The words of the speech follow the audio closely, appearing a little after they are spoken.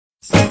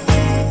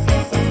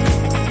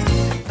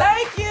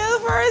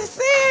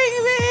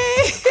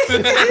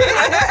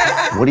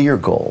What are your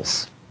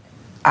goals?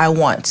 I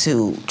want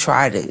to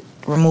try to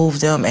remove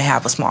them and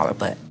have a smaller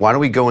butt. Why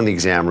don't we go in the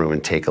exam room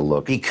and take a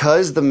look?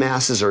 Because the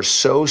masses are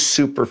so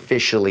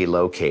superficially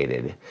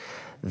located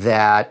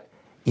that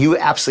you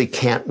absolutely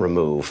can't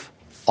remove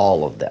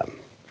all of them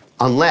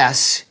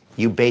unless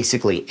you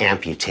basically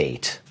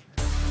amputate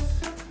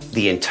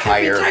the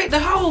entire... Amputate the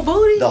whole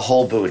booty? The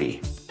whole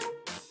booty.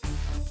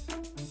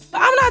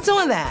 I'm not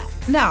doing that.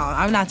 No,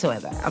 I'm not doing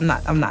that. I'm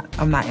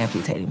not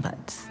amputating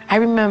butts. I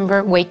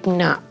remember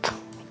waking up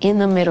in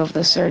the middle of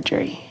the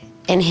surgery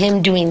and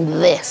him doing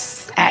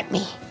this at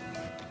me.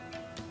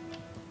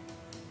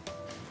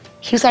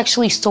 He was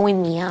actually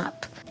sewing me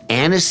up.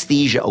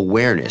 Anesthesia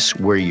awareness,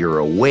 where you're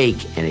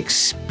awake and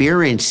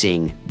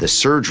experiencing the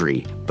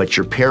surgery, but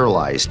you're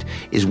paralyzed,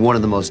 is one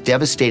of the most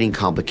devastating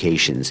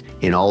complications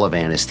in all of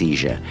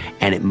anesthesia,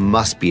 and it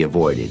must be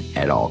avoided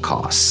at all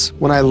costs.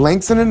 When I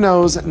lengthen a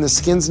nose and the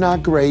skin's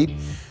not great,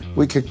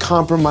 we could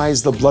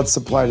compromise the blood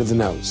supply to the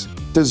nose.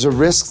 There's a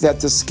risk that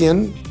the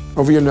skin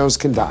over your nose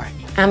can die.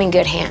 I'm in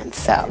good hands,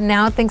 so.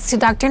 Now, thanks to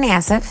Dr.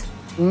 Nassif,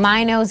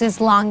 my nose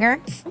is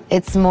longer,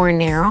 it's more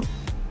narrow,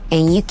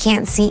 and you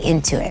can't see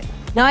into it.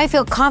 Now I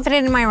feel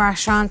confident in my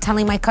restaurant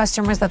telling my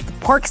customers that the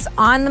pork's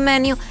on the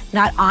menu,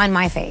 not on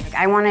my face.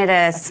 I wanted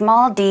a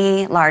small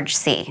D, large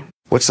C.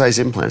 What size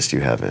implants do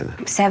you have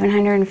in?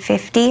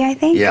 750, I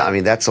think. Yeah, I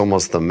mean, that's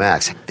almost the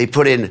max. They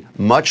put in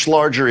much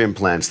larger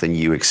implants than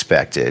you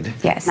expected.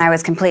 Yes, I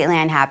was completely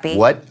unhappy.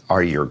 What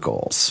are your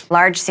goals?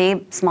 Large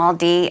C, small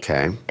D.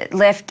 Okay.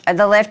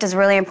 The lift is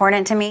really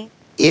important to me.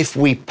 If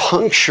we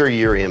puncture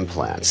your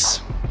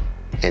implants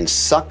and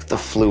suck the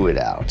fluid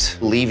out,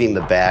 leaving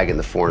the bag and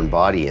the foreign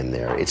body in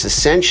there, it's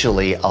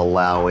essentially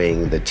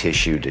allowing the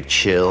tissue to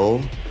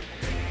chill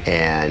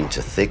and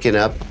to thicken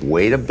up,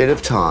 wait a bit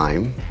of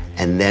time,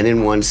 and then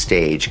in one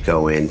stage,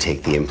 go in,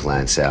 take the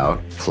implants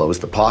out, close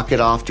the pocket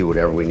off, do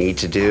whatever we need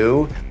to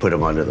do, put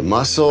them under the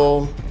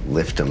muscle,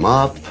 lift them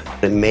up.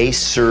 It may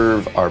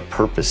serve our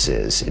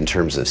purposes in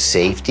terms of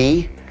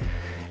safety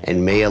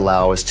and may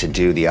allow us to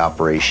do the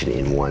operation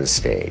in one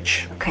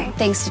stage. Okay.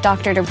 Thanks to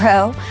Dr.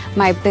 Dubrow,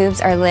 my boobs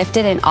are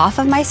lifted and off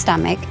of my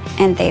stomach,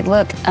 and they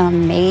look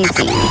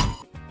amazing.